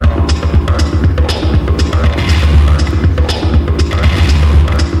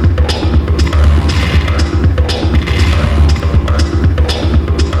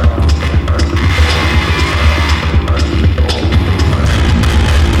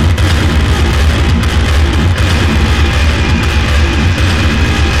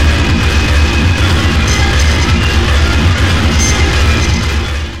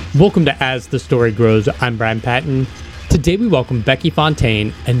Welcome to As the Story Grows. I'm Brian Patton. Today we welcome Becky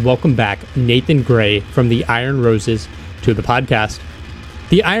Fontaine and welcome back Nathan Gray from the Iron Roses to the podcast.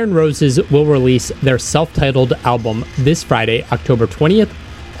 The Iron Roses will release their self-titled album this Friday, October 20th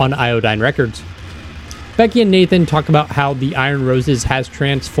on Iodine Records. Becky and Nathan talk about how the Iron Roses has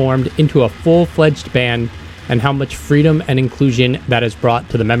transformed into a full-fledged band and how much freedom and inclusion that has brought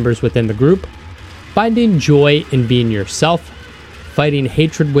to the members within the group, finding joy in being yourself, fighting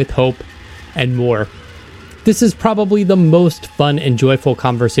hatred with hope, and more. This is probably the most fun and joyful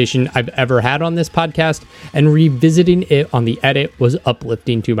conversation I've ever had on this podcast, and revisiting it on the edit was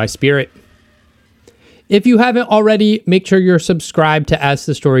uplifting to my spirit. If you haven't already, make sure you're subscribed to As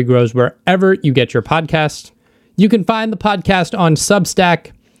the Story Grows wherever you get your podcasts. You can find the podcast on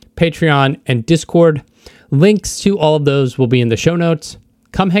Substack, Patreon, and Discord. Links to all of those will be in the show notes.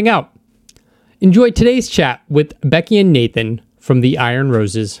 Come hang out. Enjoy today's chat with Becky and Nathan from the Iron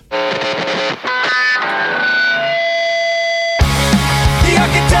Roses. The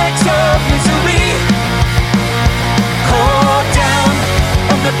architects of misery call down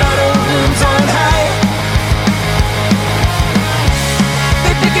from the battle rooms on high.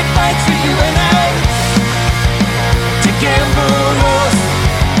 They picket fights for you and I to gamble lost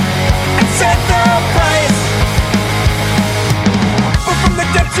and set the price. But from the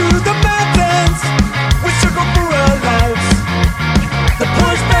depths to the mountains, we struggle for our lives. The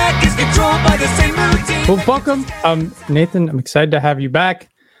pushback is controlled by the same routine. Well, welcome, Nathan. I'm excited to have you back.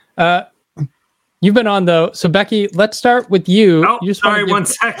 You've been on though, so Becky, let's start with you. Oh, sorry, 1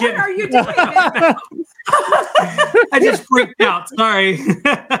 second. What are you doing? I just freaked out. Sorry.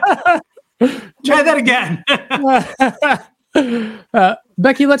 Try that again.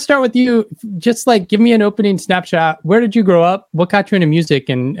 Becky, let's start with you. Just like give me an opening snapshot. Where did you grow up? What got you into music,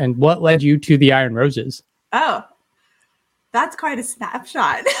 and what led you to the Iron Roses? Oh, that's quite a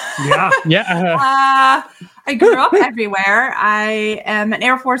snapshot. Yeah. I grew up everywhere. I am an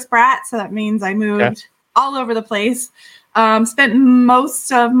Air Force brat, so that means I moved all over the place. Spent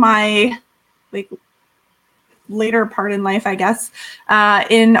most of my later part in life, I guess,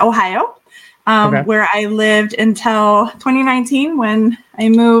 in Ohio, where I lived until 2019 when I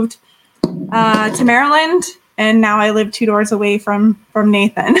moved to Maryland, and now I live 2 doors away from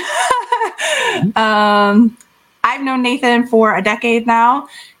Nathan. I've known Nathan for a decade now,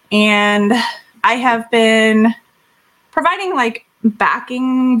 and I have been providing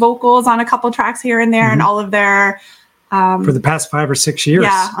backing vocals on a couple tracks here and there, and all of their For the past 5 or 6 years.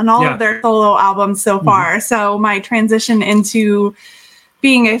 Yeah, on all of their solo albums so far. So my transition into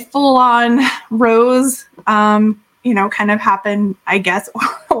being a full-on Rose, kind of happened, I guess,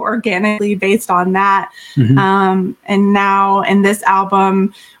 organically based on that. And now in this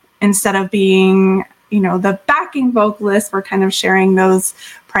album, instead of being the backing vocalist, we're kind of sharing those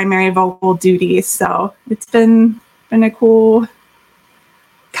primary vocal duties. So it's been a cool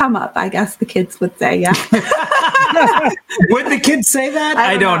come up, I guess the kids would say. Yeah. Would the kids say that?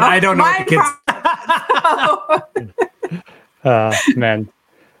 I don't know what the kids. Man.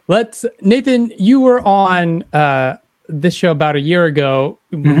 Nathan, you were on this show about a year ago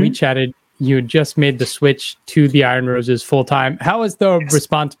when we chatted. You had just made the switch to the Iron Roses full time. How has the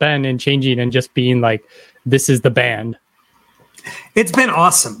response been in changing and just being like, this is the band? It's been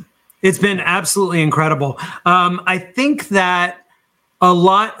awesome. It's been absolutely incredible. I think that a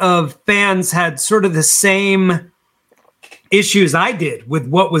lot of fans had sort of the same issues I did with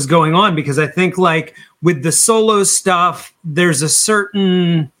what was going on, because I think with the solo stuff, there's a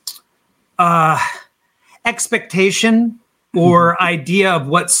certain expectation or idea of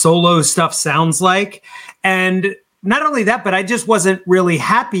what solo stuff sounds like. And not only that, but I just wasn't really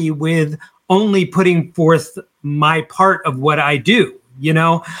happy with only putting forth my part of what I do.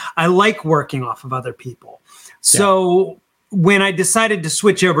 I like working off of other people. So when I decided to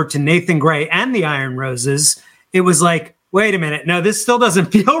switch over to Nathan Gray and the Iron Roses, it was like, wait a minute. No, this still doesn't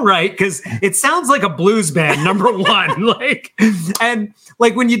feel right, because it sounds like a blues band, number one. And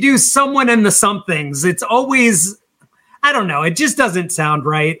when you do Someone in the Somethings, it's always, I don't know, it just doesn't sound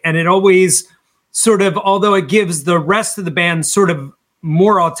right. And it always sort of, although it gives the rest of the band sort of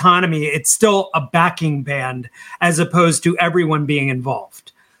more autonomy, it's still a backing band as opposed to everyone being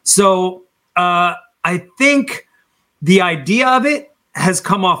involved. So I think the idea of it has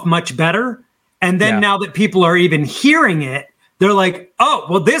come off much better. And then now that people are even hearing it, they're like, oh,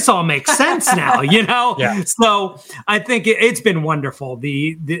 well, this all makes sense now, So I think it's been wonderful,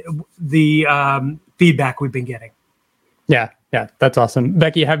 the feedback we've been getting. Yeah, that's awesome.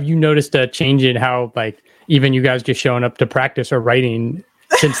 Becky, have you noticed a change in how even you guys just showing up to practice or writing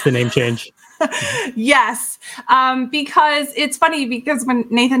since the name change? Yes, because it's funny because when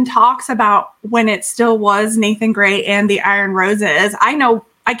Nathan talks about when it still was Nathan Gray and the Iron Roses, I know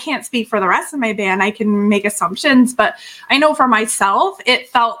I can't speak for the rest of my band. I can make assumptions, but I know for myself, it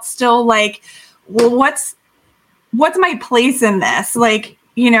felt still like, well, what's my place in this? Like,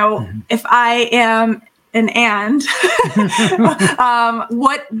 if I am an and,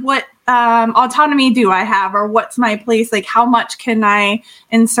 what autonomy do I have, or what's my place? Like, how much can I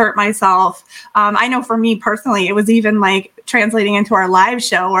insert myself? I know for me personally, it was even like translating into our live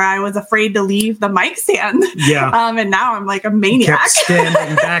show where I was afraid to leave the mic stand. Yeah. And now I'm like a maniac. Kept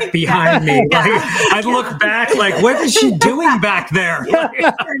standing back behind me. Like, I'd look back like, what is she doing back there?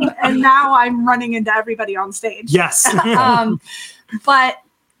 and now I'm running into everybody on stage. Yes. But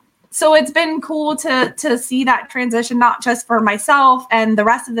so it's been cool to see that transition, not just for myself and the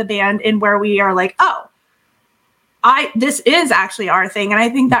rest of the band, in where we are like, oh, this is actually our thing. And I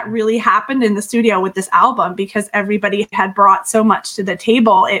think that really happened in the studio with this album because everybody had brought so much to the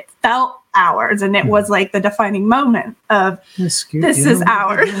table. It felt ours, and it was like the defining moment of this is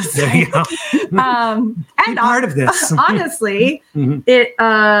ours. There you go. And part of this. Honestly,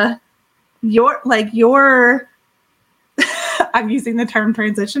 your I'm using the term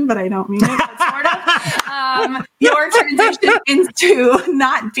transition, but I don't mean it. But sort of. Your transition into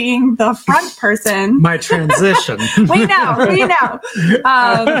not being the front person. My transition. We know.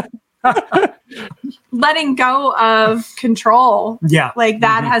 Letting go of control. Yeah. Like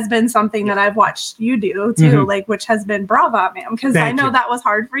that has been something that I've watched you do too, like, which has been bravo, man. Because I know that was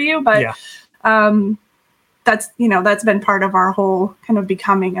hard for you, but that's been part of our whole kind of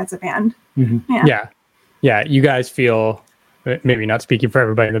becoming as a band. Yeah, you guys feel, maybe not speaking for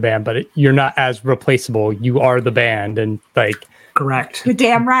everybody in the band, but you're not as replaceable. You are the band, and like, correct. You're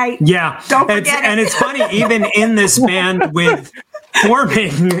damn right. Yeah, don't forget it. And it's funny, even in this band with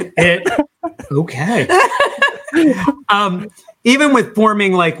forming it. Okay. Even with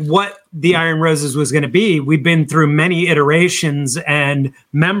forming like what the Iron Roses was going to be, we've been through many iterations and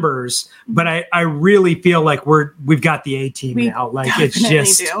members, but I really feel like we've got the A team now. Like it's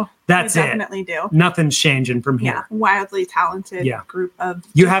just that's it. Definitely do. Nothing's changing from here. Yeah, wildly talented group of.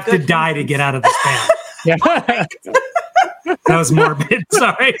 You have to die to get out of this band. Yeah. That was morbid.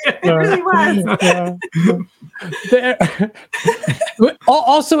 Sorry. It really was.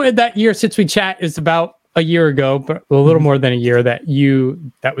 Also, in that year, since we chat, is about a year ago, but a little more than a year, that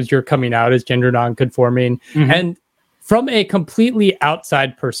was your coming out as gender non-conforming. And from a completely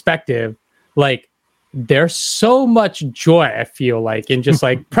outside perspective, like, there's so much joy, I feel like, in just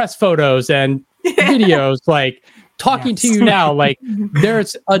like press photos and videos, like talking to you now, like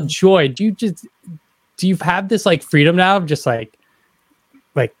there's a joy. Do you have this like freedom now of just like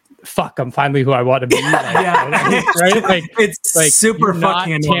fuck, I'm finally who I want to be? Like, right? Like it's like super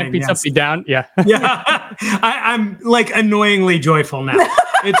fucking annoying. Tamping something down. Yeah. I'm like annoyingly joyful now.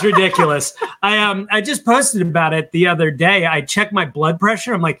 It's ridiculous. I just posted about it the other day. I checked my blood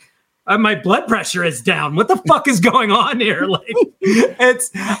pressure. I'm like, my blood pressure is down. What the fuck is going on here? Like,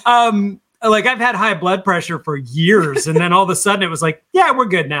 it's like I've had high blood pressure for years, and then all of a sudden it was like, yeah, we're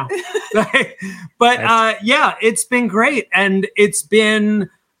good now. But it's been great, and it's been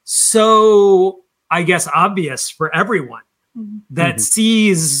so, I guess, obvious for everyone that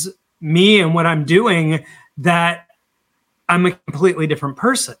sees me and what I'm doing that I'm a completely different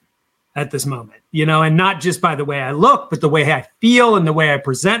person at this moment, and not just by the way I look, but the way I feel and the way I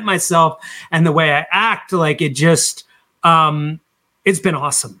present myself and the way I act. Like, it just, it's been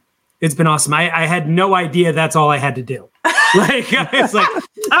awesome. It's been awesome. I had no idea that's all I had to do. Like, it's like,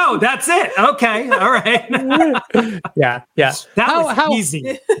 oh, that's it. Okay. All right. Yeah. That was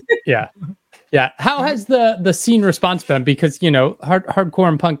easy. Yeah. How has the scene response been? Because, hardcore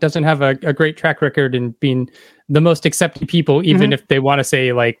and punk doesn't have a great track record in being the most accepting people, even if they want to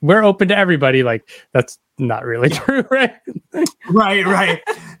say, like, we're open to everybody. Like, that's not really true, right? Right.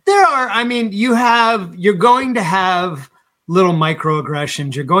 There are, you're going to have little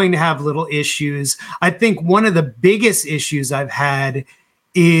microaggressions. You're going to have little issues. I think one of the biggest issues I've had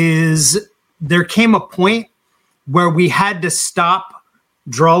is there came a point where we had to stop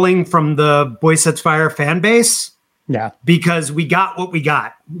drawing from the Boy Sets Fire fan base. Yeah. Because we got what we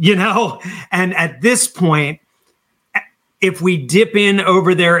got, and at this point, if we dip in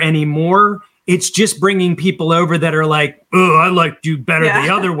over there anymore, it's just bringing people over that are like, oh, I liked you better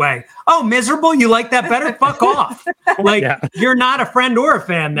the other way. Oh, miserable. You like that better? Fuck off. Like, you're not a friend or a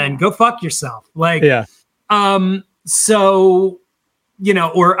fan then. Go fuck yourself. Like, so,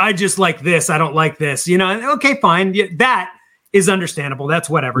 or I just like this. I don't like this, okay, fine. That is understandable. That's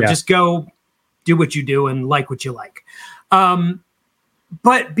whatever. Just go do what you do and like what you like.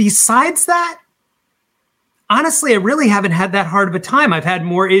 But besides that, honestly, I really haven't had that hard of a time. I've had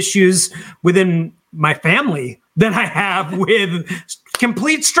more issues within my family than I have with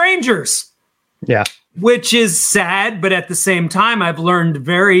complete strangers. Yeah. Which is sad, but at the same time, I've learned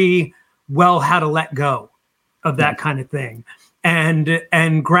very well how to let go of that kind of thing,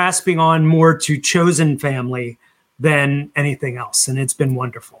 and grasping on more to chosen family than anything else. And it's been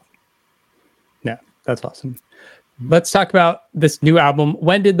wonderful. Yeah, that's awesome. Let's talk about this new album.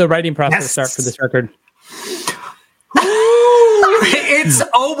 When did the writing process start for this record? It's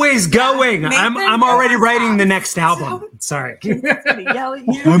always going. I'm already writing the next album. Sorry.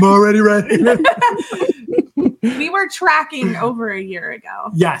 I'm already writing. We were tracking over a year ago.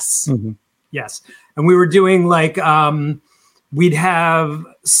 Yes. Mm-hmm. Yes. And we were doing like, we'd have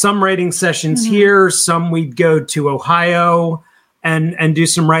some writing sessions here, some we'd go to Ohio and do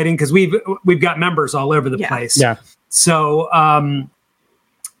some writing, because we've got members all over the place. Yeah. So and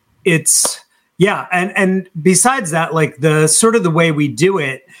besides that, like the sort of the way we do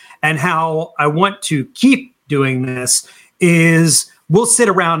it and how I want to keep doing this is we'll sit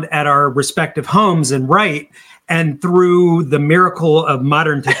around at our respective homes and write. And through the miracle of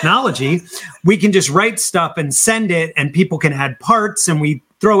modern technology, we can just write stuff and send it, and people can add parts, and we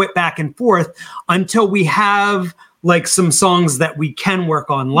throw it back and forth until we have like some songs that we can work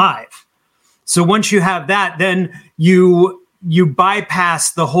on live. So once you have that, then you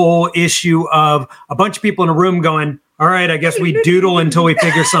bypass the whole issue of a bunch of people in a room going, all right, I guess we doodle until we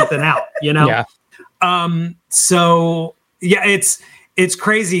figure something out, you know? Yeah. So yeah, it's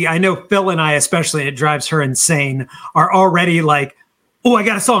crazy. I know Phil and I, especially, it drives her insane, are already like, oh, I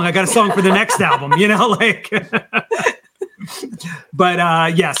got a song for the next album, you know, like, but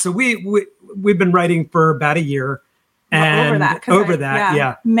yeah, so we've been writing for about a year. And over that,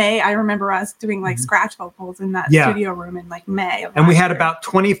 yeah. May, I remember us doing like scratch vocals in that studio room in like May. And we had about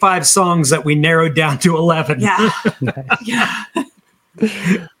 25 songs that we narrowed down to 11. Yeah.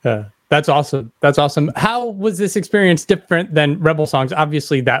 Yeah. That's awesome. That's awesome. How was this experience different than Rebel Songs?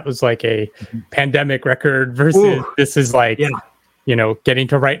 Obviously, that was like a pandemic record versus this is like, you know, getting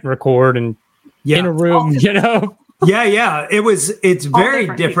to write and record and in a room, you know? Yeah. It's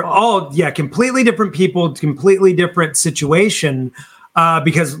very different. Completely different people, completely different situation.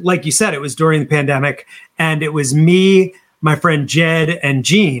 Because like you said, it was during the pandemic, and it was me, my friend Jed, and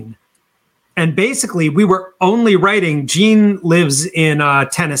Gene. And basically, we were only writing. Gene lives in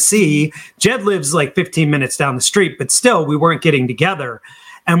Tennessee. Jed lives like 15 minutes down the street, but still, we weren't getting together.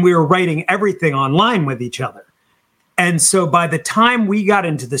 And we were writing everything online with each other. And so by the time we got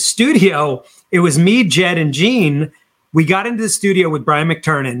into the studio, it was me, Jed, and Gene. We got into the studio with Brian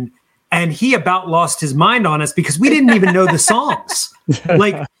McTernan, and he about lost his mind on us because we didn't even know the songs.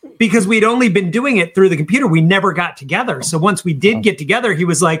 Like, because we'd only been doing it through the computer. We never got together. So once we did get together, he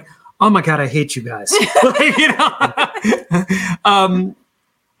was like, oh my God, I hate you guys. Like, you know?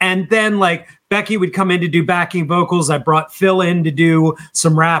 And then like Becky would come in to do backing vocals. I brought Phil in to do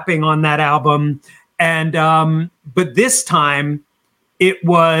some rapping on that album. And, but this time it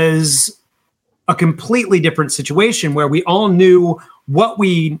was a completely different situation where we all knew what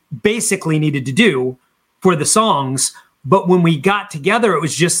we basically needed to do for the songs. But when we got together, it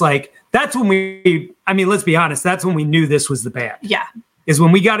was just like, that's when let's be honest, that's when we knew this was the band. Yeah. Is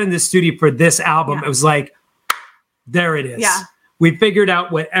when we got in the studio for this album, it was like, there it is. Yeah. We figured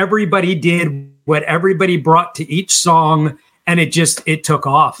out what everybody did, what everybody brought to each song, and it took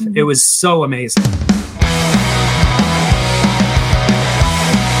off. Mm-hmm. It was so amazing.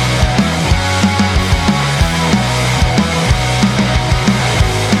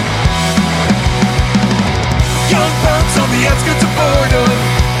 Young punks on the outskirts of boredom,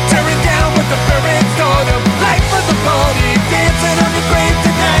 tearing down what the parents taught them. Life of the party, dancing on your grave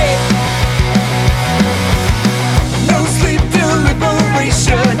tonight. No sleep till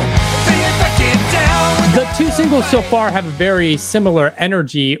liberation. The two singles so far have a very similar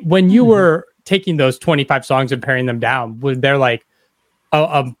energy. When you were taking those 25 songs and paring them down, was there like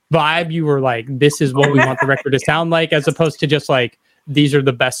a vibe you were like, this is what we want the record to sound like, as opposed to just like, these are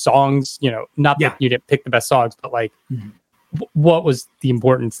the best songs, you know, not that you didn't pick the best songs, but like, what was the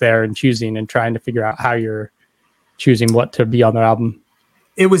importance there in choosing and trying to figure out how you're choosing what to be on the album?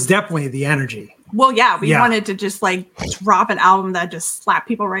 It was definitely the energy. Well, yeah, we wanted to just like drop an album that just slapped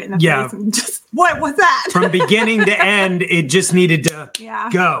people right in the face and just, what was that? From beginning to end, it just needed to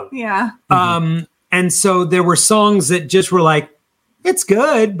go. Yeah. And so there were songs that just were like, it's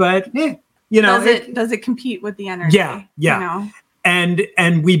good, but you know. Does it compete with the energy? Yeah. You know?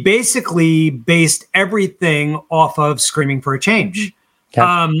 And we basically based everything off of Screaming for a Change.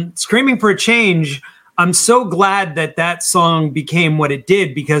 Okay. Screaming for a Change, I'm so glad that that song became what it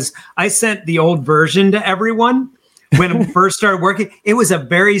did, because I sent the old version to everyone when we first started working. It was a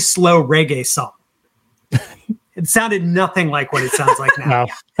very slow reggae song. It sounded nothing like what it sounds like now.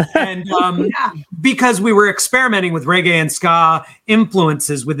 And because we were experimenting with reggae and ska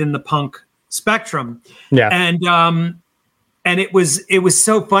influences within the punk spectrum. Yeah. And it was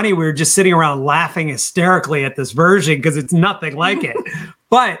so funny. We were just sitting around laughing hysterically at this version because it's nothing like it.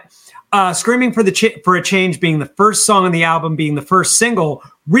 But Screaming for a Change being the first song on the album, being the first single,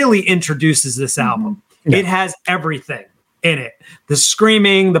 really introduces this album. Yeah. It has everything in it. The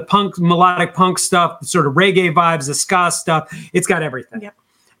screaming, the punk, melodic punk stuff, the sort of reggae vibes, the ska stuff. It's got everything. Yep.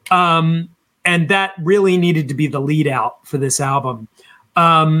 And that really needed to be the lead out for this album.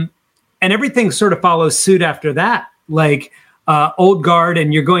 And everything sort of follows suit after that. Like Old Guard,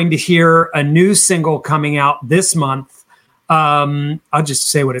 and you're going to hear a new single coming out this month. I'll just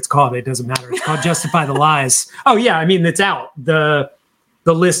say what it's called. It doesn't matter. It's called Justify the Lies. Oh yeah. I mean, it's out.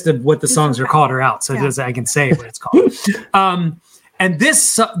 The list of what the songs are called are out. So I can say what it's called. And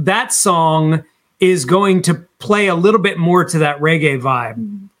that song is going to play a little bit more to that reggae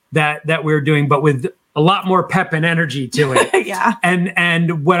vibe that we're doing, but with a lot more pep and energy to it. Yeah.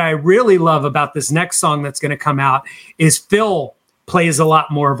 And what I really love about this next song that's going to come out is Phil plays a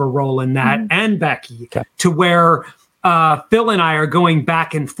lot more of a role in that, and Becky, to where Phil and I are going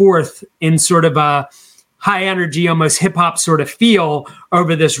back and forth in sort of a high energy, almost hip hop sort of feel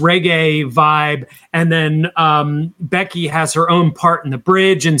over this reggae vibe. And then Becky has her own part in the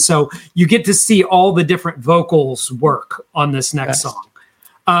bridge. And so you get to see all the different vocals work on this next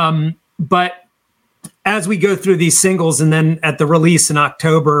song. But as we go through these singles and then at the release in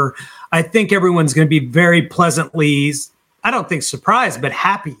October, I think everyone's going to be very pleasantly, I don't think surprised, but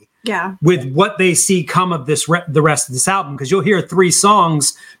happy with what they see come of this the rest of this album. Because you'll hear 3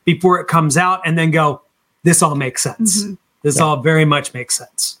 songs before it comes out and then go, this all makes sense. This all very much makes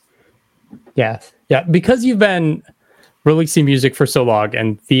sense. Yeah. Because you've been releasing music for so long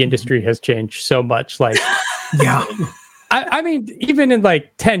and the industry has changed so much. Like, I mean, even in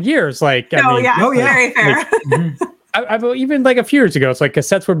like 10 years, like, very fair. I've even like a few years ago, it's like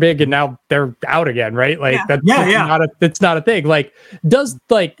cassettes were big and now they're out again, right? Like that's not a thing. Like, does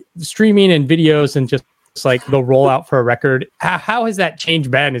like streaming and videos and just like the rollout for a record, how has that change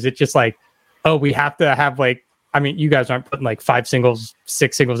been? Is it just like, oh, we have to have like, I mean, you guys aren't putting like 5 singles,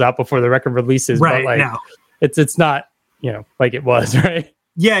 6 singles out before the record releases, right? But like, no. It's not, like it was, right?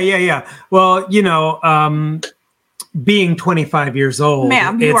 Yeah. Well, being 25 years old,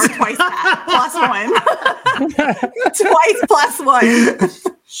 ma'am, you are twice that plus 1. Twice plus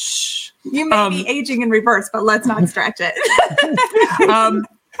 1. Shh. You may be aging in reverse, but let's not stretch it.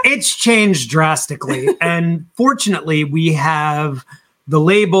 It's changed drastically, and fortunately, we have the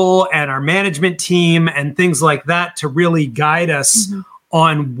label and our management team and things like that to really guide us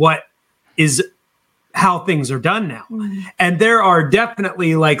on how things are done now. And there are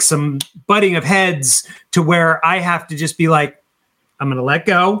definitely like some butting of heads to where I have to just be like, I'm going to let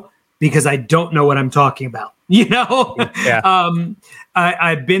go because I don't know what I'm talking about.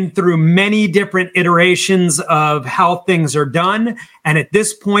 I've been through many different iterations of how things are done. And at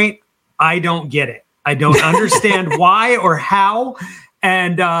this point, I don't get it. I don't understand why or how.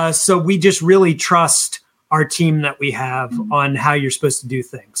 And so we just really trust our team that we have on how you're supposed to do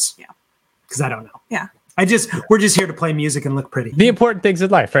things. Yeah. Because I don't know. Yeah. We're just here to play music and look pretty. The important things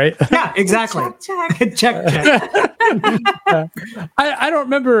in life, right? Yeah, exactly. Check. I don't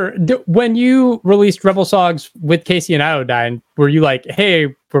remember when you released Rebel Songs with Casey and Iodine, were you like,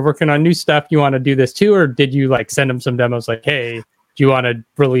 hey, we're working on new stuff. You want to do this too? Or did you like send them some demos like, hey, do you want to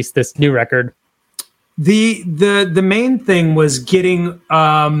release this new record? The main thing was getting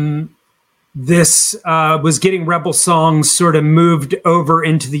getting Rebel Songs sort of moved over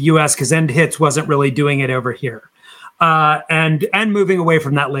into the US because End Hits wasn't really doing it over here, and moving away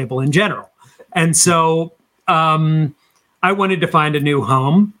from that label in general. And so I wanted to find a new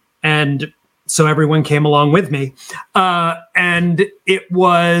home, and so everyone came along with me. And it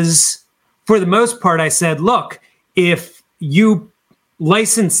was, for the most part, I said, look, if you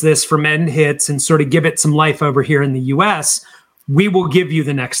license this from End Hits and sort of give it some life over here in the US, we will give you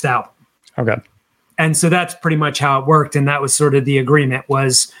the next album. Okay. And so that's pretty much how it worked. And that was sort of the agreement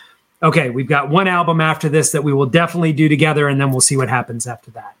was, okay, we've got one album after this that we will definitely do together. And then we'll see what happens after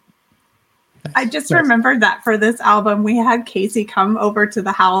that. I just remembered that for this album, we had Casey come over to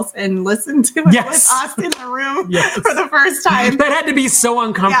the house and listen to it with us in the room for the first time. That had to be so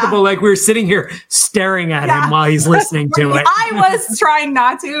uncomfortable. Yeah. Like we were sitting here staring at him while he's listening to it. I was trying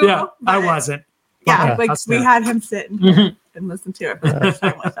not to. Yeah, I wasn't. Yeah, like we had him sit. and listen to it for the first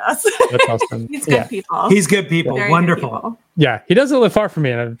time with us. That's awesome. He's good people. He's good people. Very good Wonderful. people. Yeah, he doesn't live far from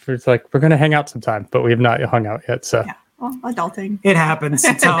me, and it's like we're gonna hang out sometime, but we have not hung out yet. So Yeah. Well, adulting. It happens.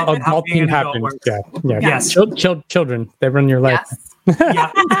 It's how being adulting an adult happens. works. Yeah, yeah. Yes. Children, they run your life. Yes.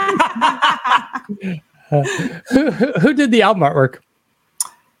 Yeah. Who did the album artwork?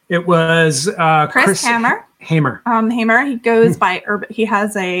 It was Chris Hammer. Hamer. Hamer. He goes by Urban. He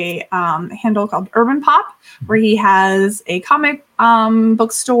has a handle called Urban Pop, where he has a comic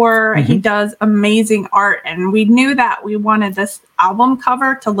bookstore. He does amazing art, and we knew that we wanted this album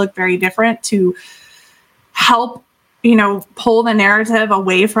cover to look very different to help, pull the narrative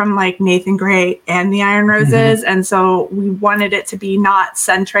away from like Nathan Gray and the Iron Roses, and so we wanted it to be not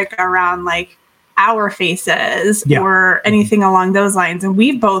centric around like our faces or anything along those lines. And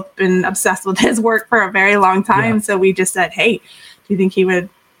we've both been obsessed with his work for a very long time. So we just said, hey, do you think he would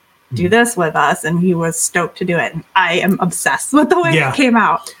do this with us? And he was stoked to do it. And I am obsessed with the way it came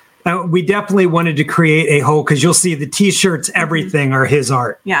out. We definitely wanted to create a whole, because you'll see the t-shirts, everything are his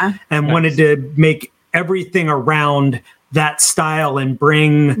art. Yeah. And wanted to make everything around that style and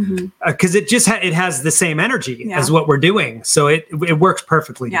bring, because it has the same energy as what we're doing. So it works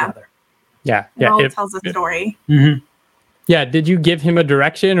perfectly together. Yeah, It all tells a story. Yeah, did you give him a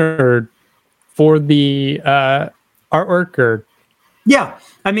direction or for the artwork or? Yeah,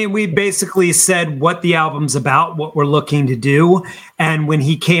 I mean, we basically said what the album's about, what we're looking to do, and when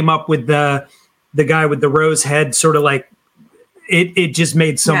he came up with the guy with the rose head, sort of like it just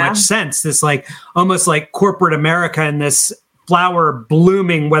made so much sense. This like almost like corporate America and this flower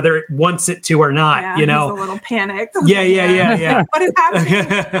blooming, whether it wants it to or not, He's a little panicked. Yeah. What is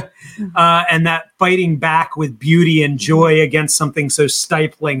happening? And that fighting back with beauty and joy against something so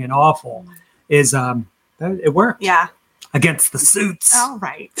stifling and awful is it worked. Yeah. Against the suits. All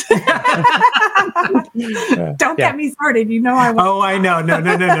right. Don't get me started. I won't. Oh, I know.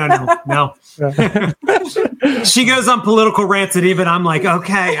 No. She goes on political rants and even I'm like,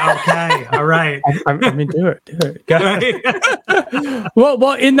 okay, all right. I mean, do it.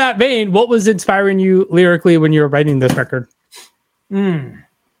 Well, in that vein, what was inspiring you lyrically when you were writing this record?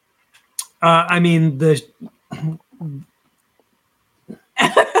 I mean,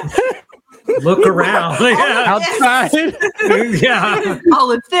 look around. Outside. Yeah.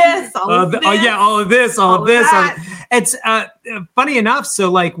 All of this. All of this. It's funny enough. So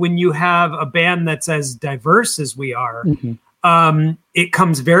like when you have a band that's as diverse as we are, it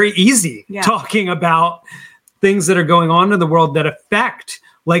comes very easy talking about things that are going on in the world that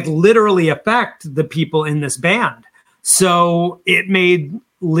literally affect the people in this band. So it made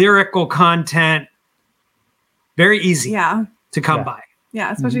lyrical content very easy to come by.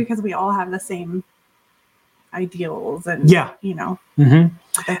 Yeah, especially because we all have the same ideals and,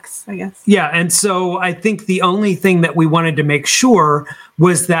 ethics, I guess. Yeah, and so I think the only thing that we wanted to make sure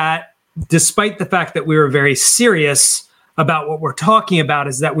was that despite the fact that we were very serious about what we're talking about,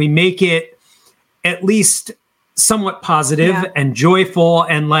 is that we make it at least somewhat positive and joyful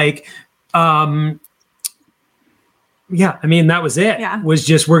and like, I mean, that was it. Was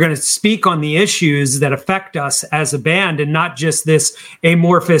just, we're going to speak on the issues that affect us as a band and not just this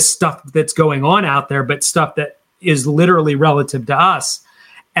amorphous stuff that's going on out there, but stuff that is literally relative to us,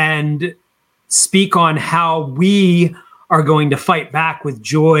 and speak on how we are going to fight back with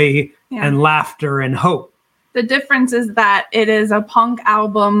joy and laughter and hope. The difference is that it is a punk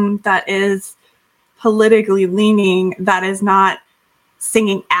album that is politically leaning, that is not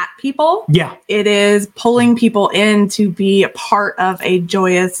singing at people. Yeah. It is pulling people in to be a part of a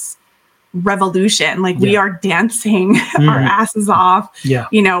joyous revolution. Like we are dancing our asses off,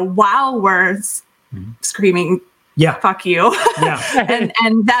 while we're screaming, fuck you.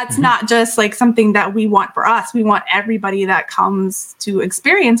 And that's not just like something that we want for us. We want everybody that comes to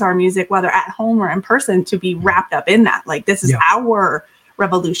experience our music, whether at home or in person, to be wrapped up in that. Like this is our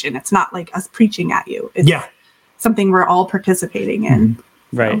revolution. It's not like us preaching at you. It's something we're all participating in.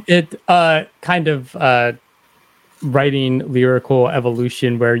 Right. It kind of writing lyrical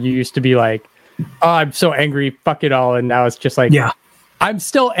evolution where you used to be like, oh, I'm so angry, fuck it all. And now it's just like, I'm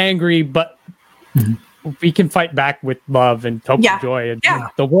still angry, but we can fight back with love and hope and joy. And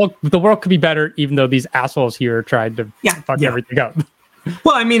the world could be better, even though these assholes here are trying to fuck everything up.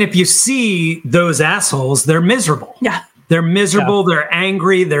 Well, I mean, if you see those assholes, they're miserable. Yeah. They're miserable. They're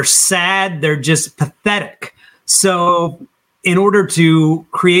angry. They're sad. They're just pathetic. So in order to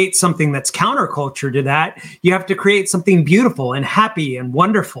create something that's counterculture to that, you have to create something beautiful and happy and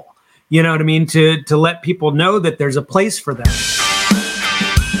wonderful. You know what I mean? To let people know that there's a place for them. Life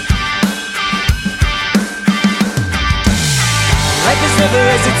is never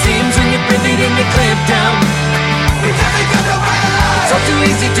as it seems when you breathe it and you clamp down. We gotta It's all too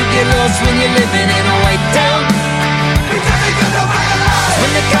easy to get lost when you're living in a white town.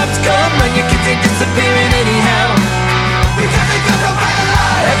 When the cops come and your kids ain't disappearing anyhow.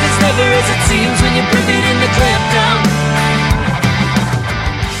 Heaven's never as it seems when you're privy in the clampdown.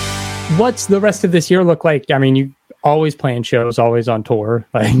 What's the rest of this year look like? I mean, you always playing shows, always on tour.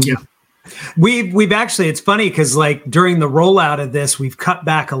 Like, Yeah. We've actually, it's funny because like during the rollout of this, we've cut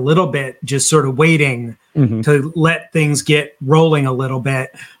back a little bit, just sort of waiting to let things get rolling a little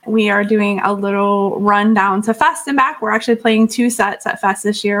bit. We are doing a little run down to Fest and back. We're actually playing 2 sets at Fest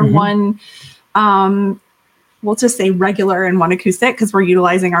this year. One, we'll just say regular and one acoustic because we're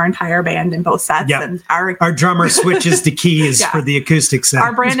utilizing our entire band in both sets. Yep. And Our drummer switches to keys for the acoustic set.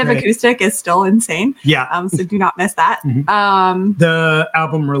 our brand of acoustic is still insane. Yeah. So do not miss that. The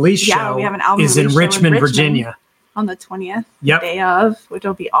album release show we have an album is in release show in Richmond, Virginia. On the 20th, Yep. day of, which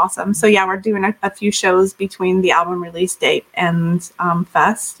will be awesome. So yeah, we're doing a few shows between the album release date and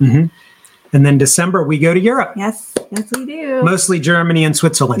Fest. And then December, we go to Europe. Yes, we do. Mostly Germany and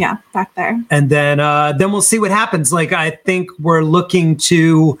Switzerland. Yeah, back there. And then we'll see what happens. Like, I think we're looking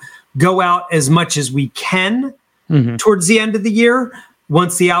to go out as much as we can towards the end of the year,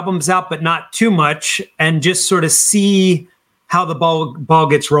 once the album's out, but not too much, and just sort of see how the ball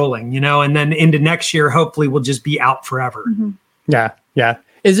gets rolling, and then into next year, hopefully we'll just be out forever. Yeah.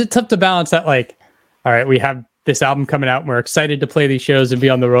 Is it tough to balance that? Like, all right, we have this album coming out and we're excited to play these shows and be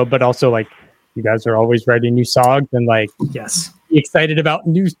on the road, but also like you guys are always writing new songs and like, yes, be excited about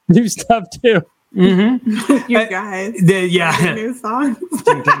new stuff too. You guys. New songs.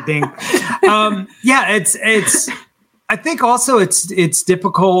 Ding, ding, ding. It's. I think also it's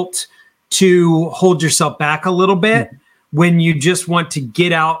difficult to hold yourself back a little bit when you just want to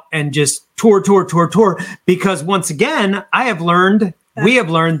get out and just tour. Because once again, we have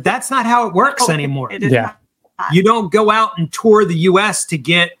learned that's not how it works anymore. It is Yeah. not. You don't go out and tour the U.S. to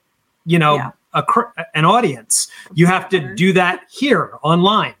get, an audience. You have to do that here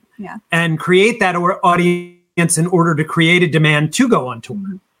online and create that audience in order to create a demand to go on tour.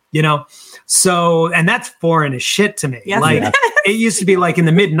 So, and that's foreign as shit to me. Yes. Like it used to be like in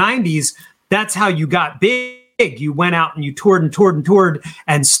the mid 90s, that's how you got big. You went out and you toured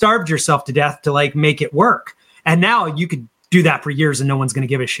and starved yourself to death to like make it work. And now you could do that for years and no one's going to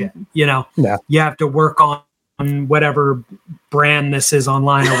give a shit. You have to work on whatever brand this is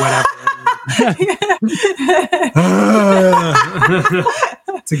online or whatever.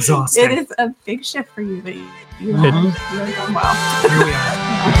 It's exhausting. It is a big shift for you, but you have really done well. Here we are.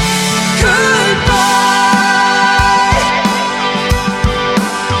 Goodbye.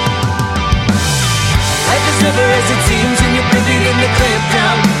 Life is never as it seems when you're privy in the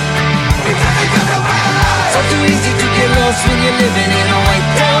clampdown. It's all too easy to get lost when you're living in a white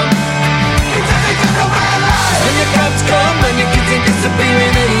town. When the cops come and your kids ain't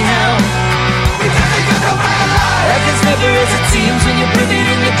disappearing anyhow. Life is never as it seems when you're privy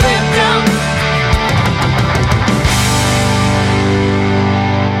in the clampdown.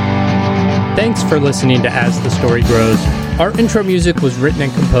 Thanks for listening to As the Story Grows. Our intro music was written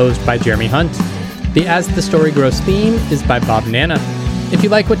and composed by Jeremy Hunt. The As the Story Grows theme is by Bob Nana. If you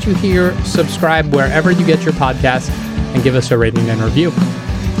like what you hear, subscribe wherever you get your podcasts and give us a rating and review.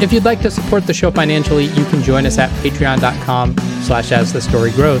 If you'd like to support the show financially, you can join us at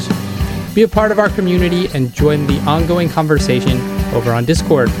patreon.com/asthestorygrows. Be a part of our community and join the ongoing conversation over on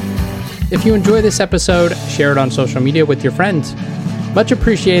Discord. If you enjoy this episode, share it on social media with your friends. Much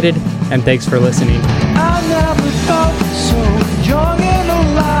appreciated, and thanks for listening.